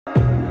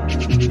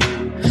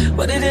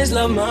What it is,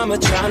 love mama,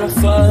 trying to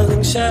fall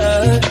and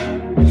shut.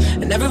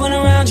 And everyone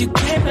around you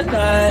can't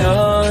rely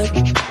on.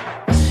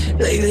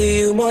 Lately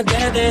you more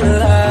dead than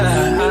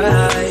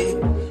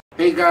alive.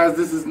 Hey guys,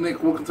 this is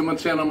Nick. Welcome to my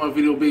channel, my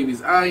video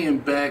babies. I am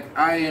back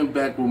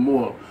with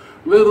more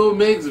Little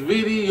Mix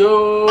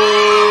videos.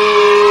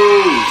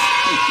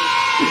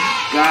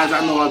 Guys,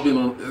 I know I've been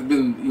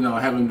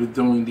haven't been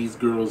doing these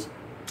girls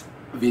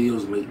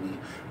videos lately,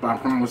 but I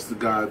promise to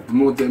God,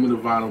 more Demi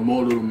Lovato,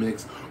 more Little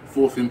Mix,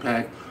 Fourth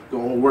Impact, it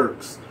all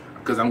works.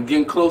 Because I'm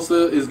getting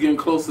closer. It's getting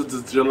closer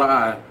to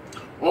July,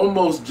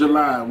 almost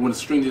July, when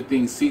Stranger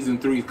Things season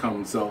 3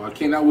 comes. So I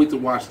cannot wait to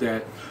watch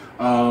that.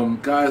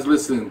 Guys,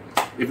 listen.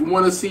 If you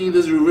want to see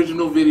this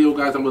original video,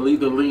 guys, I'm going to leave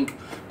the link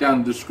down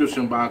in the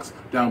description box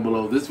down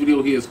below. This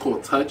video here is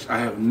called Touch. I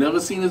have never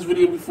seen this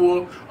video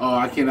before.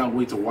 I cannot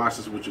wait to watch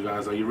this with you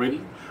guys. Are you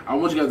ready? I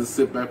want you guys to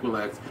sit back,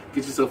 relax,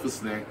 get yourself a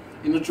snack,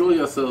 and enjoy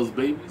yourselves,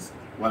 babies,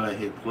 while I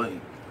hit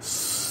play.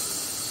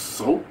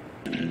 So...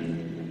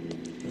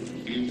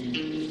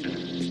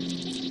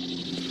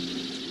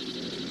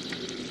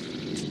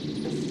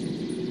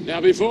 Now,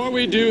 before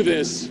we do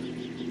this,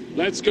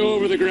 let's go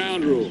over the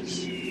ground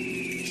rules.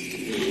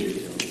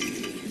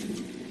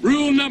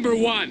 Rule number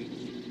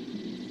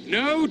 1,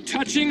 no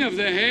touching of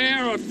the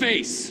hair or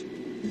face.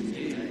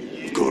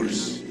 Of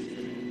course.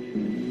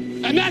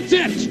 And that's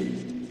it!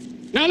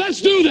 Now let's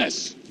do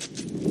this!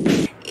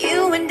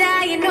 You and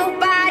I and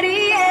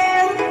nobody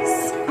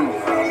else.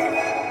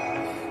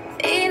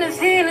 Feeling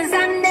feelings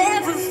I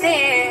never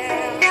felt.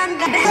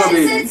 Just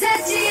a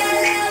touch of your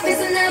love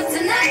is enough to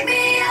knock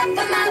me up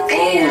on my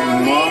feet.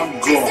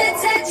 Just a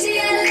touch of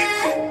your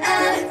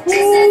love,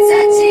 just a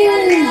touch of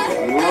your love.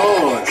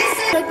 Lord.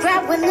 Just a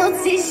grab with no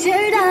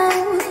t-shirt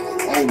on.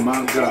 Oh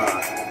my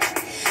God.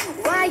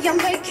 Why you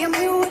making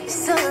me wait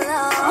so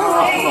long?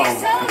 Oh.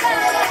 So long.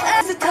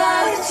 Just a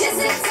touch of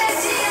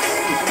your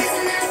love is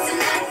enough to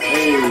knock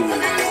me up on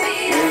my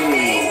feet.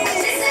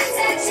 Just a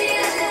touch of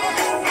your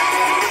love,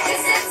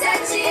 just a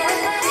touch of your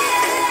love.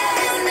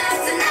 Enough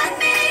to knock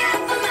me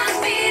up on my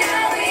feet.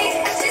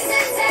 Just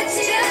a touch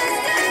of your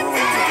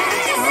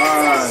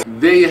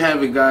love. There you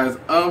have it, guys.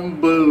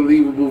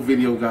 Unbelievable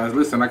video, guys.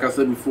 Listen, like I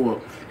said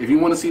before, if you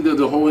want to see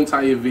the whole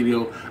entire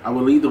video, I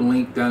will leave the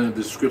link down in the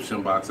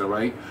description box. All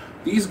right,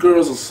 these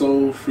girls are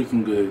so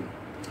freaking good.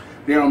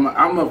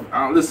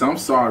 Listen, I'm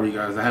sorry,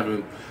 guys. I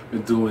haven't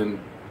been doing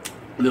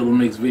Little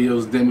Mix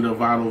videos, Demi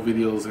Lovato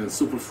videos, and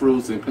Super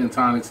Fruits and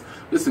Pentonics.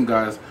 Listen,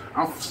 guys,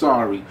 I'm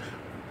sorry.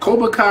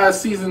 Cobra Kai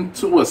season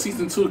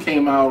 2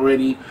 came out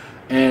already,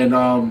 and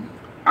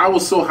I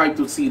was so hyped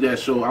to see that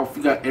show. I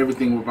forgot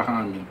everything was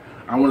behind me.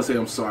 I want to say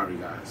I'm sorry,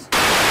 guys.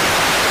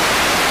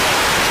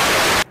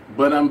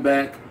 But I'm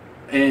back,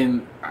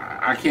 and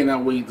I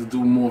cannot wait to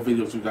do more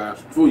videos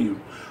for you.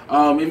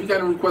 If you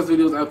got any request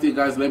videos out there,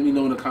 guys, let me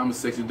know in the comment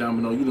section down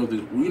below. You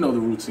know the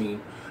routine.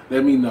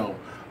 Let me know.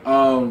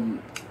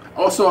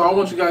 Also, I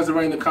want you guys to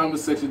write in the comment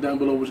section down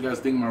below what you guys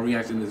think of my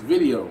reaction to this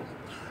video.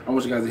 I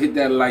want you guys to hit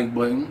that like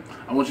button.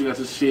 I want you guys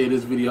to share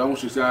this video. I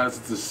want you guys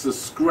to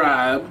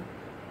subscribe.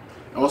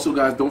 Also,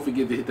 guys, don't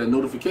forget to hit that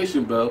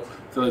notification bell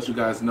to let you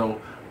guys know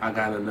I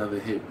got another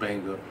hit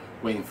banger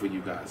waiting for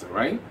you guys,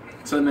 alright?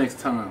 Till next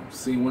time,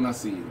 see you when I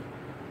see you.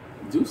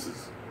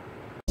 Deuces.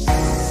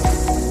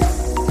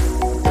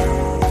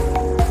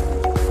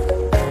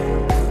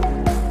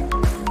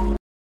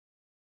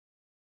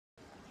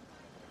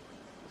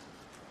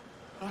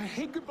 I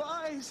hate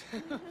goodbyes.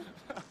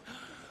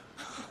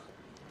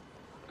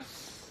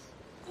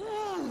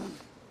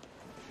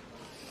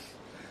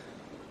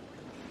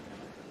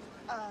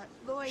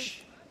 Lloyd.